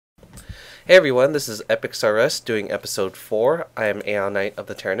Hey everyone, this is Epic Sarus doing episode 4. I am Aeonknight of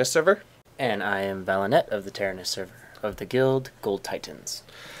the Tyrannus server. And I am Valinet of the Tyrannus server of the guild WoWGoldTitans.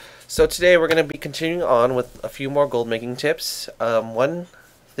 So today we're going to be continuing on with a few more gold making tips. One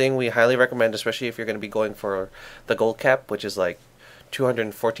thing we highly recommend, especially if you're going to be going for the gold cap, which is like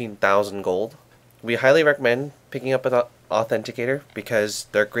 214,000 gold. We highly recommend picking up an authenticator because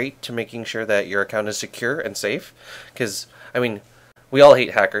they're great to making sure that your account is secure and safe. Because, I mean, we all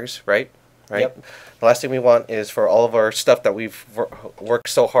hate hackers, right? Yep. The last thing we want is for all of our stuff that we've worked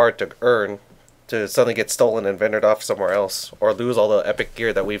so hard to earn to suddenly get stolen and vendored off somewhere else, or lose all the epic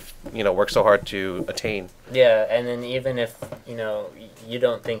gear that we've worked so hard to attain. Yeah, and then even if you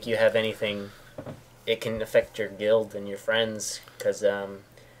don't think you have anything, it can affect your guild and your friends. Because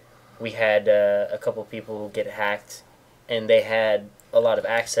we had a couple people get hacked, and they had a lot of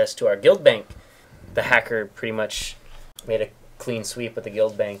access to our guild bank. The hacker pretty much made a clean sweep of the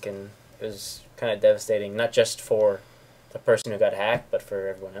guild bank, and it was kind of devastating, not just for the person who got hacked, but for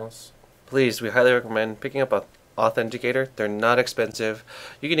everyone else. Please, we highly recommend picking up an authenticator. They're not expensive.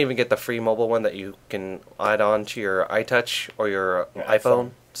 You can even get the free mobile one that you can add on to your iTouch or your iPhone.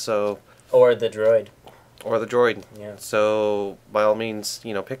 So, or the droid. Or the droid. Yeah. So, by all means,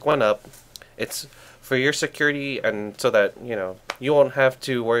 pick one up. It's for your security and so that, you won't have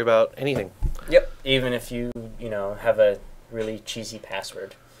to worry about anything. Yep. Even if you, have a really cheesy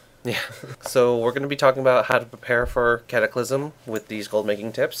password. Yeah. So we're going to be talking about how to prepare for Cataclysm with these gold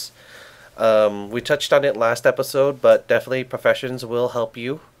making tips. We touched on it last episode, but definitely professions will help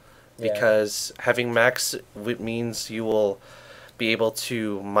you because having max means you will be able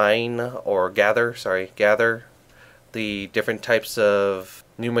to mine or gather the different types of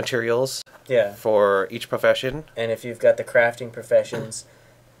new materials for each profession. And if you've got the crafting professions,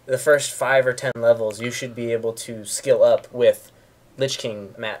 the first 5 or 10 levels, you should be able to skill up with Lich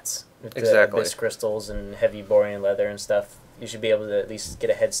King mats. With the abyss crystals and heavy borean leather and stuff. You should be able to at least get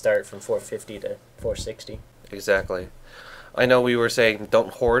a head start from 450 to 460. Exactly. I know we were saying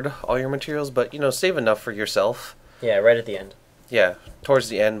don't hoard all your materials, but save enough for yourself. Yeah, right at the end. Yeah, towards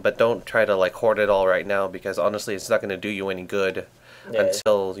the end, but don't try to hoard it all right now because honestly it's not going to do you any good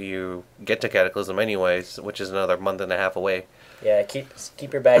until you get to Cataclysm anyways, which is another month and a half away. Yeah,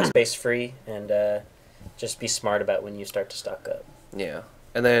 keep your bag space free and just be smart about when you start to stock up. Yeah.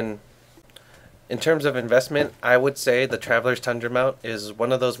 And then in terms of investment, I would say the Traveler's Tundra mount is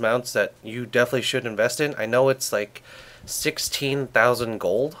one of those mounts that you definitely should invest in. I know it's like 16,000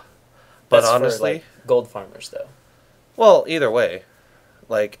 gold, but that's honestly, for, gold farmers though. Well, either way,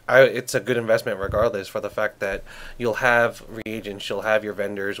 it's a good investment regardless for the fact that you'll have reagents, you'll have your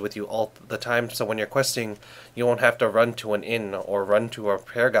vendors with you all the time. So when you're questing, you won't have to run to an inn or run to a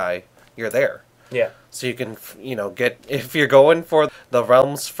repair guy. You're there. Yeah. So you can, get, if you're going for the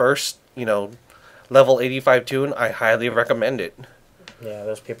realm's first, level 85 tune, I highly recommend it. Yeah,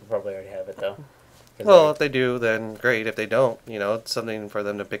 those people probably already have it though. Well, if they do, then great. If they don't, it's something for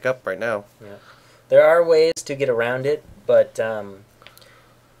them to pick up right now. Yeah. There are ways to get around it, but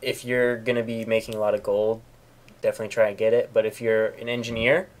if you're going to be making a lot of gold, definitely try and get it. But if you're an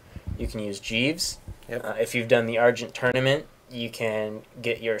engineer, you can use Jeeves. Yep. If you've done the Argent tournament, you can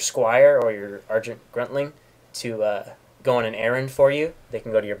get your Squire or your Argent Gruntling to go on an errand for you. They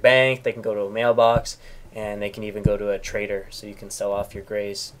can go to your bank, they can go to a mailbox, and they can even go to a trader so you can sell off your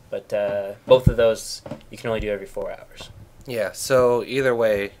grays. But both of those you can only do every 4 hours. Yeah, so either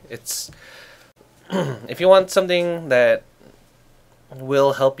way, it's if you want something that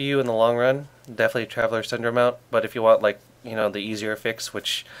will help you in the long run, definitely Traveler's Tundra mount. But if you want the easier fix,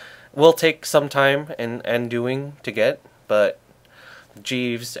 which will take some time and doing to get, but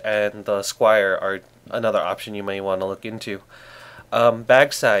Jeeves and the Squire are another option you may want to look into.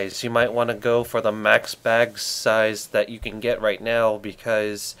 Bag size, you might want to go for the max bag size that you can get right now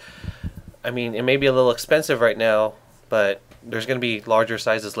because, it may be a little expensive right now, but there's going to be larger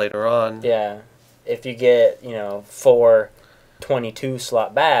sizes later on. Yeah, if you get, 4 22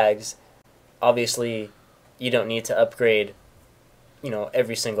 slot bags, obviously you don't need to upgrade,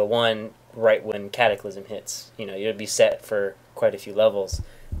 every single one right when Cataclysm hits. You'll be set for quite a few levels.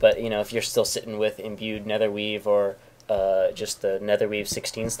 But, if you're still sitting with imbued Netherweave or just the Netherweave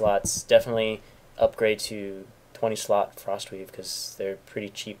 16 slots, definitely upgrade to 20 slot Frostweave because they're pretty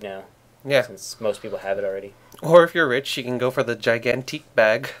cheap now. Yeah. Since most people have it already. Or if you're rich, you can go for the Gigantique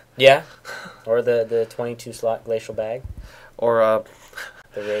bag. Yeah. Or the 22 slot Glacial bag. Or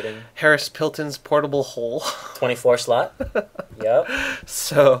the rating. Harris Pilton's portable hole. 24 slot. Yep.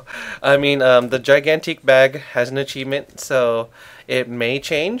 So, the Gigantique bag has an achievement, so it may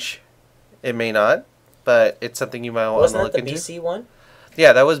change. It may not, but it's something you might want to look into. Wasn't that the BC one?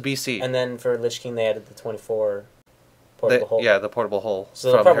 Yeah, that was BC. And then for Lich King, they added the 24 portable hole. Yeah, the portable hole.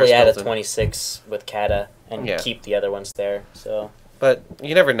 So they'll probably add a 26 with Kata and keep the other ones there. So. But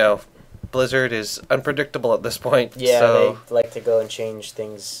you never know. Blizzard is unpredictable at this point. Yeah, so... they like to go and change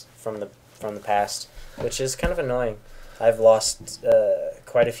things from the past, which is kind of annoying. I've lost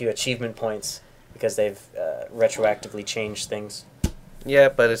quite a few achievement points because they've retroactively changed things. Yeah,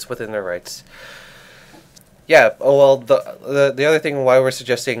 but it's within their rights. Yeah, well, the other thing why we're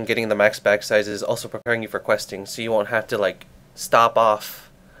suggesting getting the max bag size is also preparing you for questing, so you won't have to, like, stop off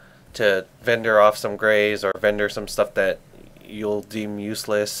to vendor off some grays or vendor some stuff that you'll deem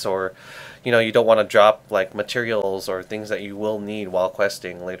useless, or, you know, you don't want to drop, like, materials or things that you will need while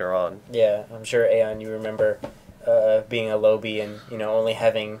questing later on. Yeah, I'm sure, Aeon, you remember being a lowbie and, you know, only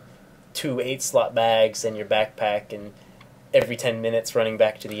having 2 8-slot bags in your backpack and every 10 minutes running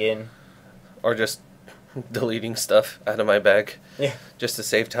back to the inn. Or just deleting stuff out of my bag. Yeah. Just to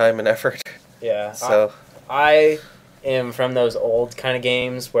save time and effort. Yeah. So I am from those old kind of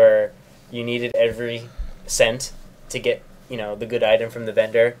games where you needed every cent to get, you know, the good item from the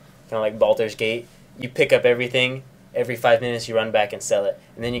vendor, kind of like Baldur's Gate. You pick up everything, every 5 minutes you run back and sell it.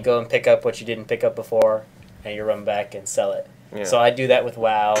 And then you go and pick up what you didn't pick up before, and you run back and sell it. Yeah. So I do that with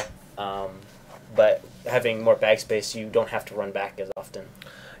WoW, but having more bag space, you don't have to run back as often.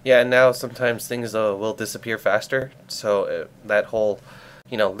 Yeah, and now sometimes things will disappear faster, so that whole,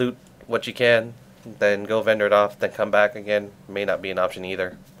 you know, loot what you can, then go vendor it off, then come back again, may not be an option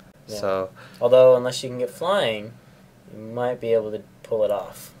either. Yeah. So, although, unless you can get flying, you might be able to pull it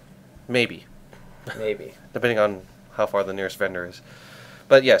off. Maybe. Maybe. Depending on how far the nearest vendor is.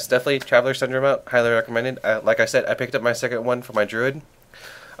 But yes, definitely Traveler Syndrome mount, highly recommended. Like I said, I picked up my second one for my Druid.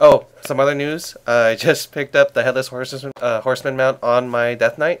 Oh, some other news. I just picked up the Headless Horseman mount on my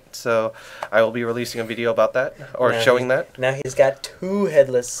Death Knight, so I will be releasing a video about that, or showing that. Now he's got 2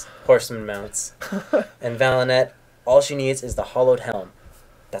 Headless Horseman mounts. And Valinet, all she needs is the Hollowed Helm.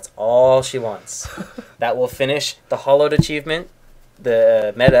 That's all she wants. That will finish the Hollowed achievement,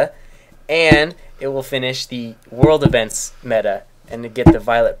 the meta, and it will finish the World Events meta, and to get the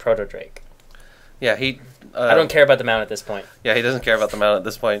Violet Proto-Drake. Yeah, I don't care about the mount at this point. Yeah, he doesn't care about the mount at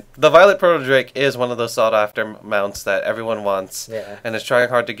this point. The Violet Proto-Drake is one of those sought-after mounts that everyone wants, and is trying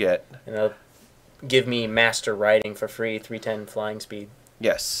hard to get. And it'll give me Master Riding for free, 310 flying speed.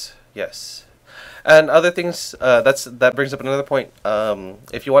 Yes, yes. And other things, that brings up another point.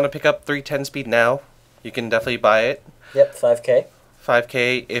 If you want to pick up 310 speed now, you can definitely buy it. Yep, 5K.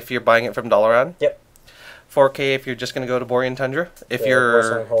 5K if you're buying it from Dalaran. Yep. 4K if you're just going to go to Borean Tundra. If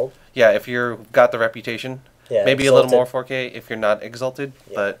you're... Hold. Yeah, if you've got the reputation. Yeah, maybe exalted. A little more 4K if you're not exalted.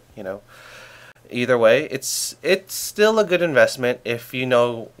 Yeah. But, you know, either way, it's still a good investment if you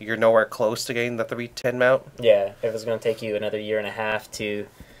know you're nowhere close to getting the 310 mount. Yeah, if it's going to take you another year and a half to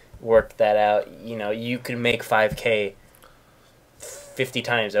work that out, you know, you can make 5K 50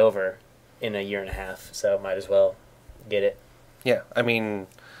 times over in a year and a half. So might as well get it. Yeah, I mean,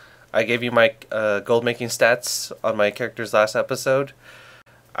 I gave you my gold making stats on my characters last episode.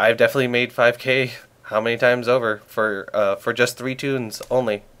 I've definitely made 5K how many times over for just 3 tunes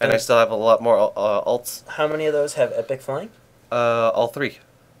only, and I still have a lot more alts. How many of those have epic flying? All 3.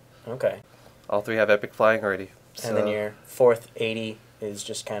 Okay. All 3 have epic flying already. And then your 4th 80 is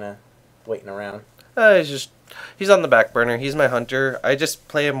just kind of waiting around. He's on the back burner. He's my hunter. I just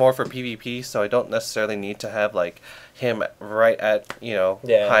play him more for PvP, so I don't necessarily need to have like him right at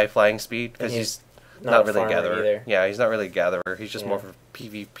high flying speed because he's not really a gatherer either. Yeah, he's not really a gatherer. He's just more for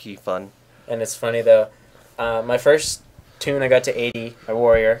PvP fun. And it's funny though, my first tune I got to 80, my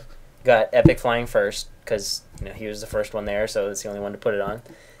warrior, got epic flying first because he was the first one there, so it's the only one to put it on.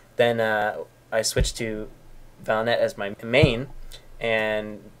 Then I switched to Valinet as my main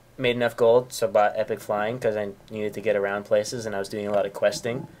and made enough gold, so bought epic flying because I needed to get around places and I was doing a lot of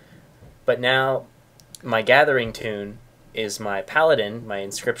questing. But now my gathering tune is my paladin, my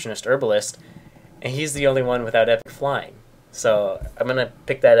inscriptionist herbalist, and he's the only one without epic flying. So I'm gonna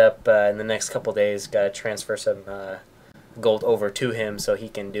pick that up in the next couple days. Gotta transfer some gold over to him so he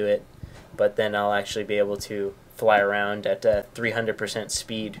can do it. But then I'll actually be able to fly around at 300%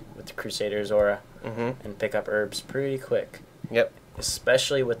 speed with the Crusader's aura and pick up herbs pretty quick. Yep.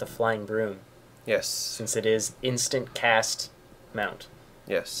 Especially with the flying broom. Yes. Since it is instant cast mount.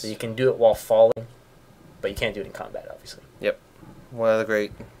 Yes. So you can do it while falling, but you can't do it in combat, obviously. Yep. One of the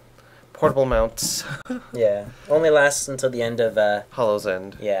great portable mounts. Yeah. Only lasts until the end of Hollow's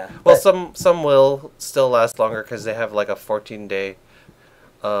End. Yeah. Well, some will still last longer because they have like a 14-day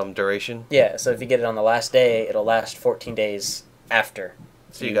duration. Yeah. So if you get it on the last day, it'll last 14 days after.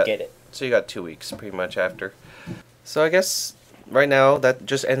 So you get it. So you got 2 weeks pretty much after. So I guess right now, that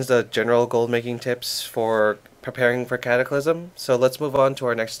just ends the general gold making tips for preparing for Cataclysm. So let's move on to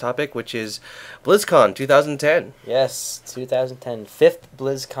our next topic, which is BlizzCon 2010. Yes, 2010, fifth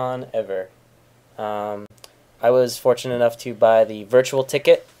BlizzCon ever. I was fortunate enough to buy the virtual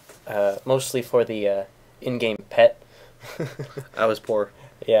ticket, mostly for the in-game pet. I was poor.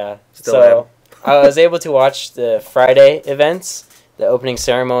 Yeah. Still so I was able to watch the Friday events, the opening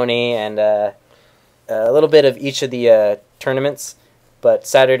ceremony, and a little bit of each of the tournaments. But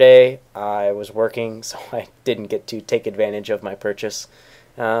Saturday I was working, so I didn't get to take advantage of my purchase.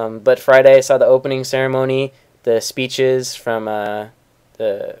 But Friday I saw the opening ceremony, the speeches from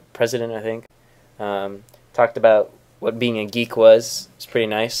the president, I think. Talked about what being a geek was. It's pretty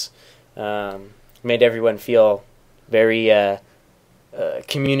nice. Made everyone feel very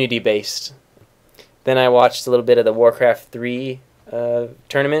community-based. Then I watched a little bit of the Warcraft 3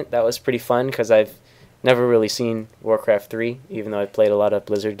 tournament. That was pretty fun because I've never really seen Warcraft 3, even though I've played a lot of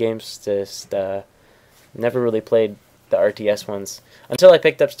Blizzard games. Just never really played the RTS ones until I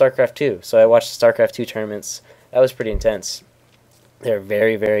picked up StarCraft 2. So I watched the StarCraft 2 tournaments. That was pretty intense. They're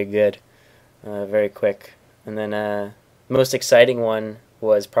very, very good. Very quick. And then the most exciting one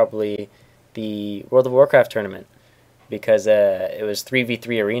was probably the World of Warcraft tournament because it was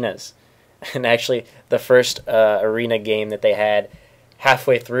 3v3 arenas. And actually, the first arena game that they had,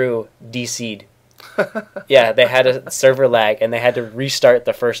 halfway through, DC'd. Yeah, they had a server lag, and they had to restart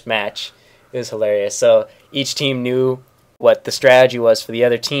the first match. It was hilarious. So each team knew what the strategy was for the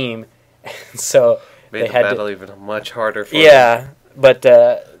other team, and so Made they the had battle to, even much harder for yeah, but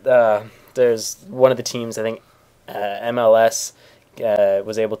there's one of the teams, I think MLS,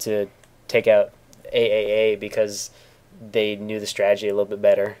 was able to take out AAA because they knew the strategy a little bit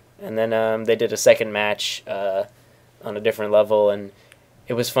better. And then they did a second match on a different level, and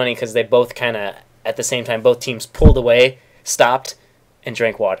it was funny because they both kind of, at the same time, both teams pulled away, stopped, and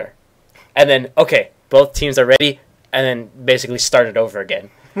drank water. And then, okay, both teams are ready, and then basically started over again.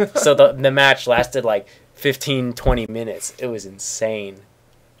 So the match lasted like 15, 20 minutes. It was insane.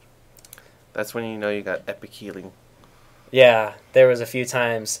 That's when you know you got epic healing. Yeah, there was a few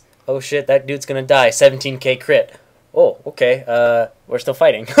times, oh shit, that dude's gonna die, 17k crit. Oh, okay, we're still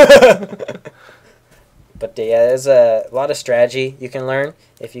fighting. But yeah, there's a lot of strategy you can learn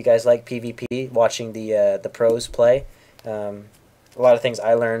if you guys like PvP, watching the pros play. A lot of things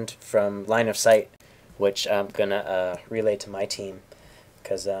I learned from line of sight, which I'm gonna relay to my team,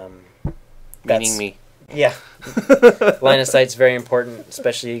 because Meaning me. Yeah, line of sight's very important,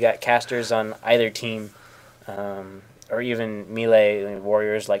 especially you got casters on either team, or even melee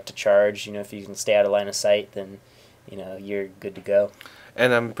warriors like to charge. You know, if you can stay out of line of sight, then you know you're good to go.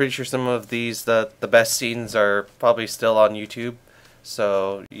 And I'm pretty sure some of these, the best scenes are probably still on YouTube.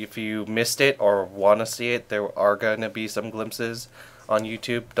 So if you missed it or want to see it, there are going to be some glimpses on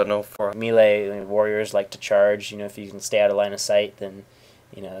YouTube. Don't know for melee warriors like to charge. You know, if you can stay out of line of sight, then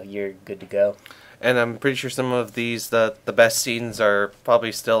you know you're good to go. And I'm pretty sure some of these, the best scenes are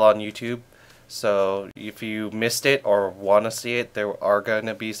probably still on YouTube. So if you missed it or want to see it, there are going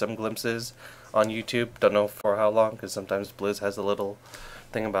to be some glimpses on YouTube. Don't know for how long, because sometimes Blizz has a little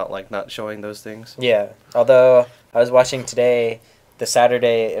thing about like not showing those things. Yeah, although I was watching today the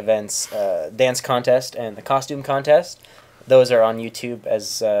Saturday events, dance contest and the costume contest. Those are on YouTube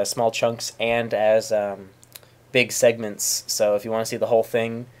as small chunks and as big segments. So if you want to see the whole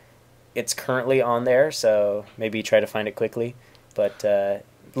thing, it's currently on there. So maybe try to find it quickly, but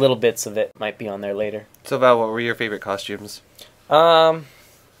little bits of it might be on there later. So Val, what were your favorite costumes? There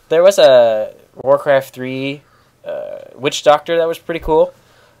was a Warcraft 3 Witch Doctor that was pretty cool.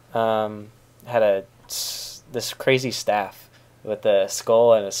 Had this crazy staff with a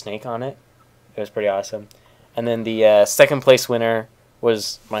skull and a snake on it. It was pretty awesome. And then the second place winner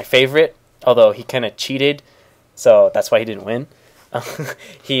was my favorite, although he kind of cheated, so that's why he didn't win.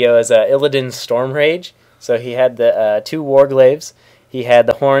 He was Illidan Stormrage, so he had the 2 Warglaives, he had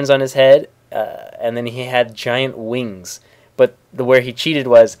the horns on his head, and then he had giant wings. But where he cheated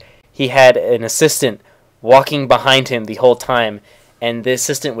was he had an assistant walking behind him the whole time, and the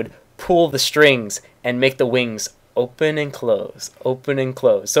assistant would pull the strings and make the wings open and close, open and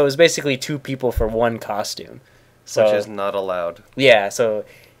close. So it was basically 2 people for 1 costume. So, which is not allowed. Yeah, so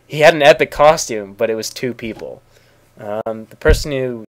he had an epic costume, but it was 2 people. The person who